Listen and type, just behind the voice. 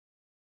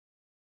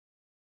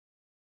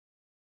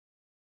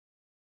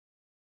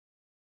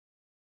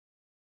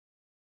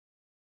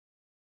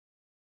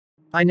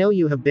I know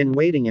you have been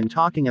waiting and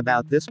talking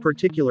about this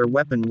particular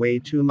weapon way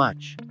too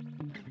much.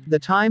 The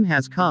time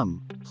has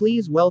come.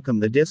 Please welcome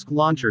the Disc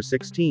Launcher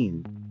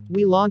 16.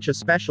 We launch a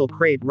special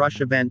Crate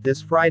Rush event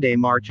this Friday,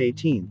 March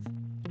 18th.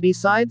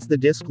 Besides the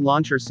Disc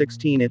Launcher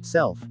 16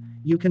 itself,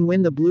 you can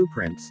win the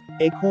blueprints,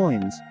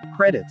 coins,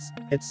 credits,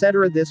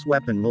 etc. This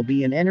weapon will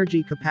be an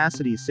energy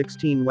capacity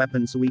 16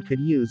 weapon, so we could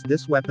use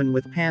this weapon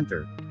with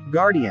Panther,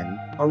 Guardian,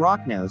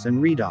 Arachnos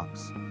and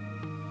Redox.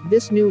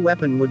 This new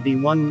weapon would be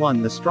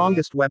 1-1 the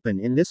strongest weapon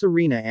in this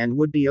arena and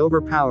would be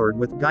overpowered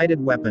with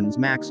guided weapons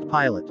maxed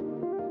pilot.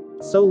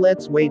 So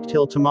let's wait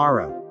till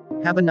tomorrow.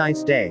 Have a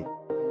nice day.